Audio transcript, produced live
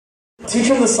Teach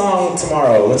him the song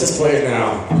tomorrow. Let's just play it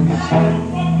now.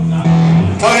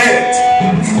 Okay.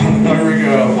 There we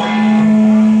go.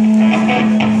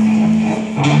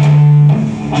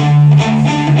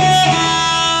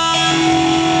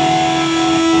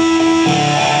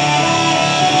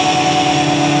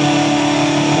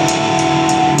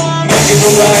 Making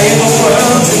the way in the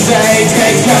world today.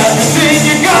 Take everything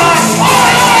you got.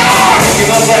 Taking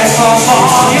a breath from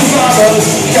all your brothers.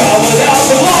 Go without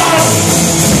the loss.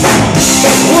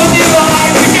 Would you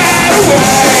like to get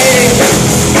away?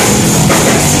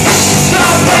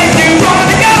 Someplace you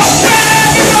wanna go,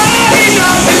 everybody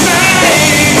knows his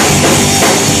name.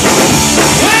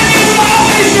 And you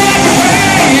always get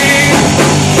paid.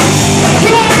 You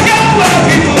wanna go where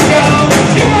people go,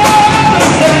 you're all the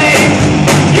same.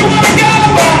 You wanna go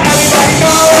where everybody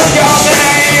knows your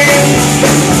name.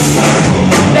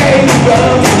 They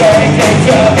will take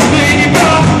everything you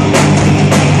got.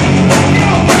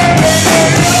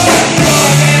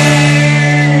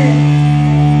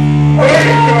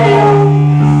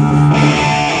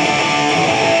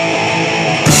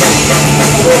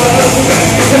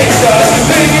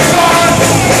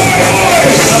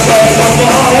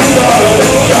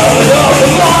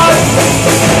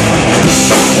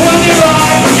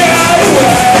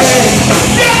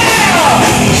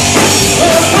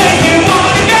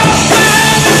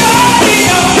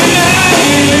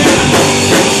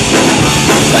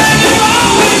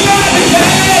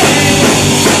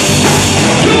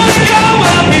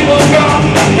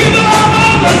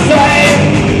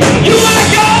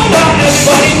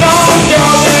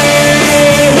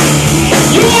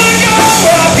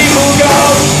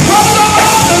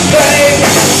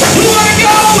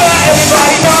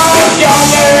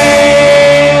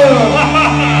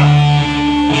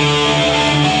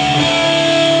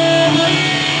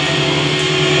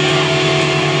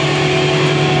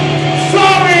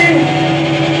 Sorry!